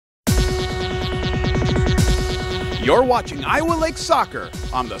You're watching Iowa Lake Soccer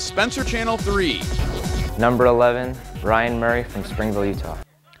on the Spencer Channel 3. Number 11, Ryan Murray from Springville, Utah.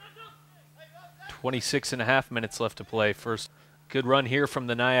 26.5 minutes left to play. First good run here from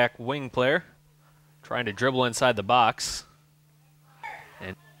the NIACC wing player. Trying to dribble inside the box.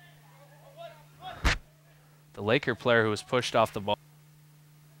 And the Laker player who was pushed off the ball.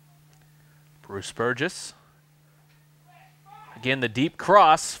 Bruce Burgess. Again, the deep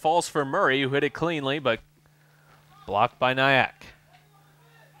cross falls for Murray, who hit it cleanly, but blocked by NIACC.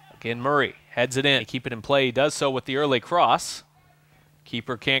 Again, Murray heads it in. Keep it in play. He does so with the early cross.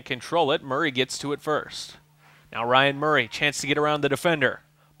 Keeper can't control it. Murray gets to it first. Now Ryan Murray, chance to get around the defender.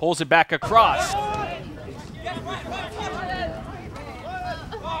 Pulls it back across. Run,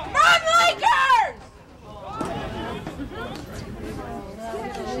 Lakers!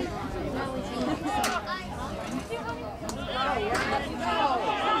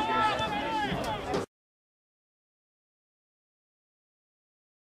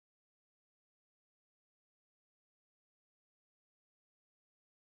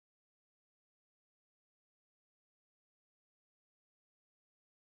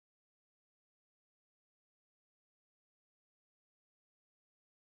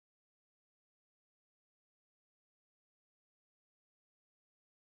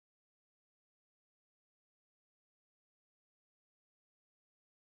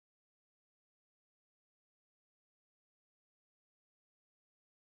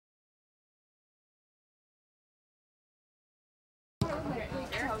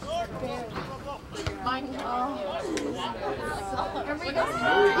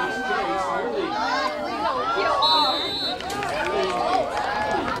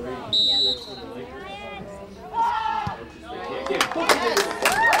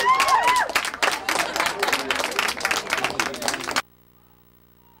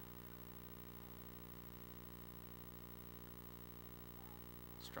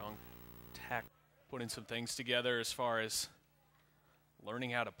 Strong tack, putting some things together as far as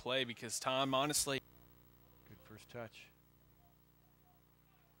learning how to play, because Tom, honestly, good first touch.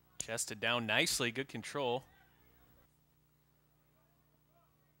 Chested down nicely, good control.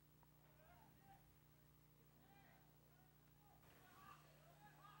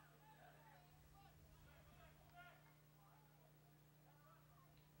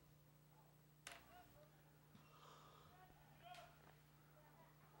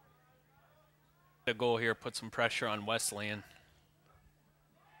 The goal here put some pressure on Weslyen.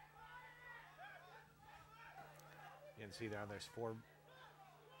 You can see there, there's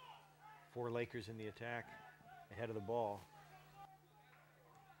four Lakers in the attack ahead of the ball.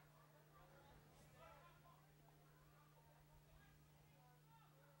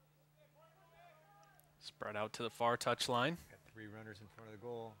 Spread out to the far touchline. Got three runners in front of the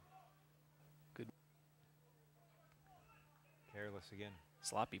goal. Good. Careless again.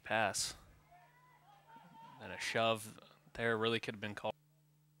 Sloppy pass. And a shove there really could have been called.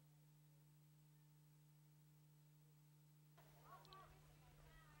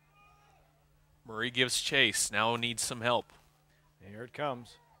 Murray gives chase, now needs some help. Here it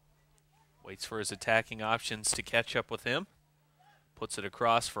comes. Waits for his attacking options to catch up with him. Puts it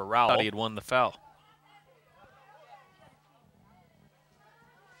across for Rowell. Thought he had won the foul.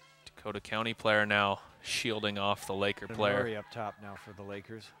 Dakota County player now shielding off the Laker player. Murray up top now for the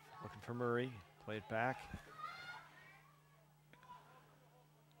Lakers. Looking for Murray. Play it back.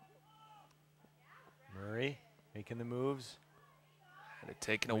 Murray making the moves. Had it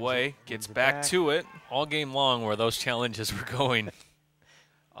taken away, gets back to it. All game long where those challenges were going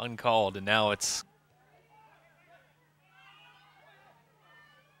uncalled, and now it's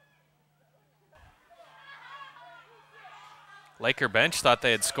Laker bench thought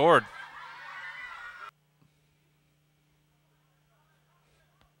they had scored.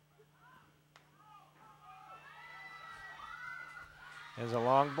 There's a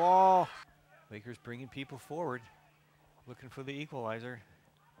long ball. Lakers bringing people forward. Looking for the equalizer.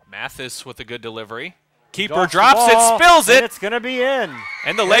 Mathis with a good delivery. Keeper drops it, spills it. It's going to be in.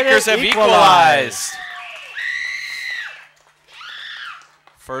 And the Lakers have equalized.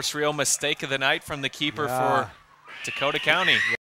 First real mistake of the night from the keeper for Dakota County.